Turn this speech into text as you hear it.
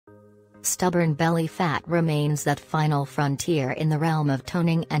Stubborn belly fat remains that final frontier in the realm of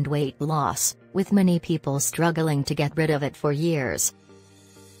toning and weight loss, with many people struggling to get rid of it for years.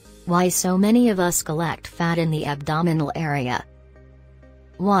 Why so many of us collect fat in the abdominal area?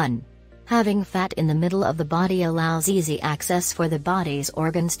 1. Having fat in the middle of the body allows easy access for the body's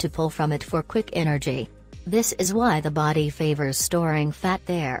organs to pull from it for quick energy. This is why the body favors storing fat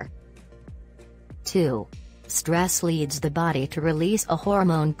there. 2. Stress leads the body to release a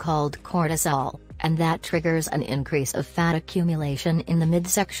hormone called cortisol, and that triggers an increase of fat accumulation in the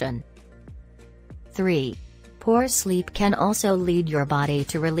midsection. 3. Poor sleep can also lead your body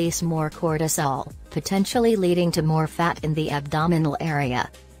to release more cortisol, potentially leading to more fat in the abdominal area.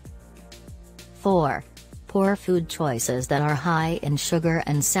 4. Poor food choices that are high in sugar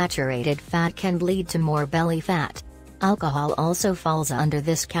and saturated fat can lead to more belly fat. Alcohol also falls under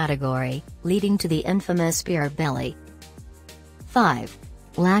this category, leading to the infamous beer belly. 5.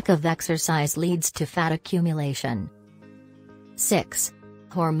 Lack of exercise leads to fat accumulation. 6.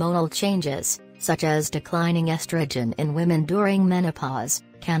 Hormonal changes, such as declining estrogen in women during menopause,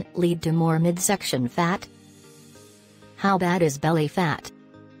 can lead to more midsection fat. How bad is belly fat?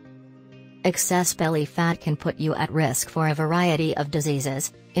 Excess belly fat can put you at risk for a variety of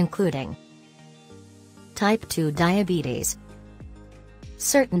diseases, including Type 2 diabetes,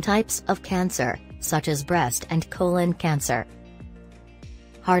 certain types of cancer, such as breast and colon cancer,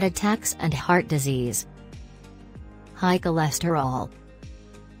 heart attacks and heart disease, high cholesterol.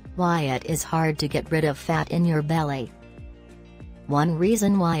 Why it is hard to get rid of fat in your belly. One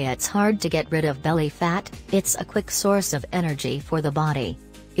reason why it's hard to get rid of belly fat, it's a quick source of energy for the body.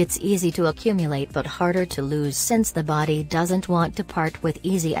 It's easy to accumulate but harder to lose since the body doesn't want to part with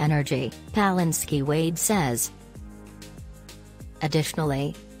easy energy, Palinsky Wade says.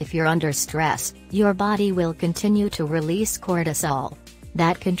 Additionally, if you're under stress, your body will continue to release cortisol.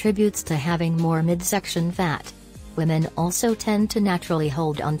 That contributes to having more midsection fat. Women also tend to naturally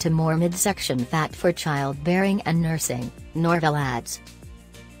hold on to more midsection fat for childbearing and nursing, Norvell adds.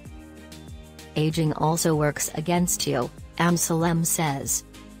 Aging also works against you, Amsalem says.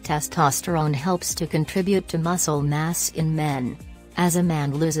 Testosterone helps to contribute to muscle mass in men. As a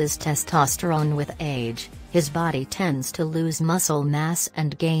man loses testosterone with age, his body tends to lose muscle mass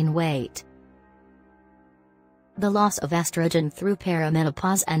and gain weight. The loss of estrogen through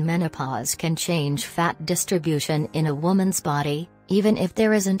perimenopause and menopause can change fat distribution in a woman's body, even if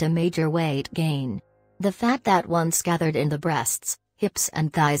there isn't a major weight gain. The fat that once gathered in the breasts, hips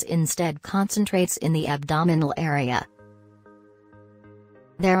and thighs instead concentrates in the abdominal area.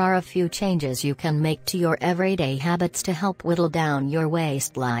 There are a few changes you can make to your everyday habits to help whittle down your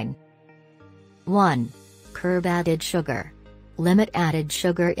waistline. 1. Curb added sugar. Limit added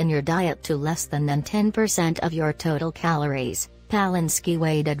sugar in your diet to less than 10% of your total calories, Palinsky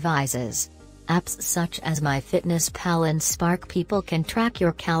Wade advises. Apps such as MyFitnessPal and Spark People can track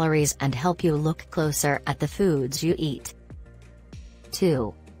your calories and help you look closer at the foods you eat.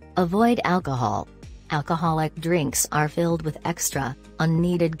 2. Avoid alcohol. Alcoholic drinks are filled with extra,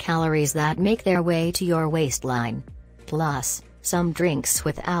 unneeded calories that make their way to your waistline. Plus, some drinks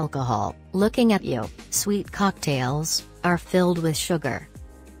with alcohol, looking at you, sweet cocktails, are filled with sugar.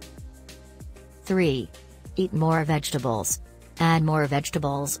 3. Eat more vegetables. Add more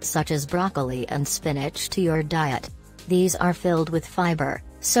vegetables such as broccoli and spinach to your diet. These are filled with fiber,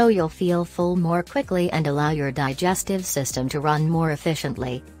 so you'll feel full more quickly and allow your digestive system to run more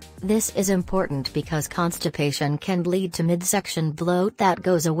efficiently. This is important because constipation can lead to midsection bloat that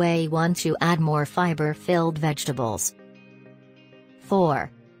goes away once you add more fiber-filled vegetables.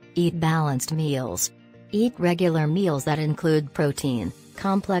 4. Eat balanced meals. Eat regular meals that include protein,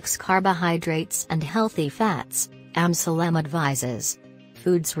 complex carbohydrates and healthy fats, Amsalem advises.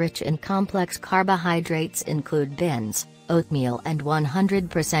 Foods rich in complex carbohydrates include beans, oatmeal and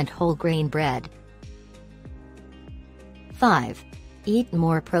 100% whole grain bread. 5. Eat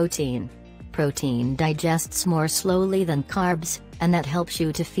more protein. Protein digests more slowly than carbs, and that helps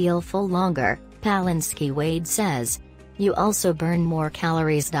you to feel full longer, Palinsky Wade says. You also burn more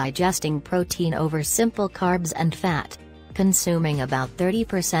calories digesting protein over simple carbs and fat. Consuming about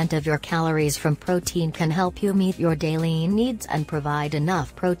 30% of your calories from protein can help you meet your daily needs and provide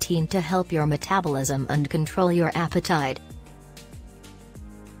enough protein to help your metabolism and control your appetite.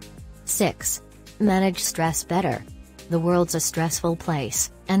 6. Manage stress better. The world's a stressful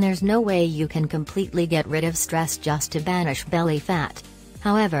place, and there's no way you can completely get rid of stress just to banish belly fat.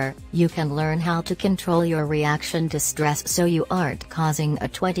 However, you can learn how to control your reaction to stress so you aren't causing a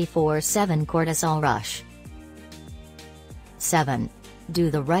 24/7 cortisol rush. 7. Do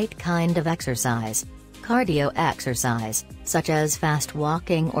the right kind of exercise. cardio exercise, such as fast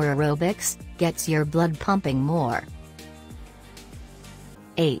walking or aerobics, gets your blood pumping more.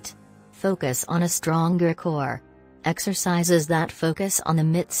 8. Focus on a stronger core. Exercises that focus on the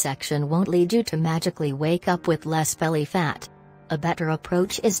midsection won't lead you to magically wake up with less belly fat. A better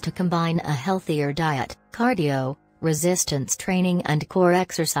approach is to combine a healthier diet, cardio, resistance training and core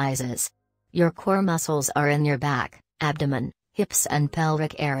exercises. Your core muscles are in your back, abdomen, hips and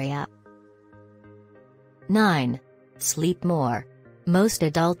pelvic area. 9. Sleep more. Most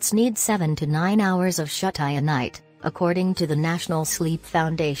adults need 7 to 9 hours of shut-eye a night, according to the National Sleep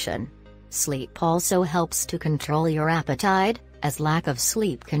Foundation. Sleep also helps to control your appetite, as lack of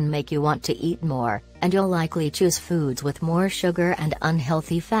sleep can make you want to eat more, and you'll likely choose foods with more sugar and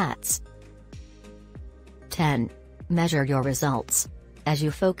unhealthy fats. 10. Measure your results. As you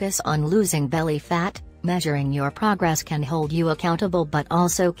focus on losing belly fat, measuring your progress can hold you accountable but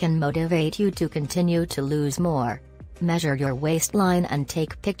also can motivate you to continue to lose more. Measure your waistline and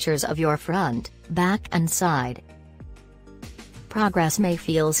take pictures of your front, back and side. Progress may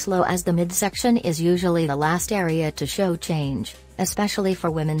feel slow as the midsection is usually the last area to show change, especially for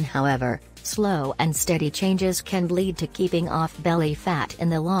women. However, slow and steady changes can lead to keeping off belly fat in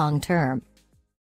the long term.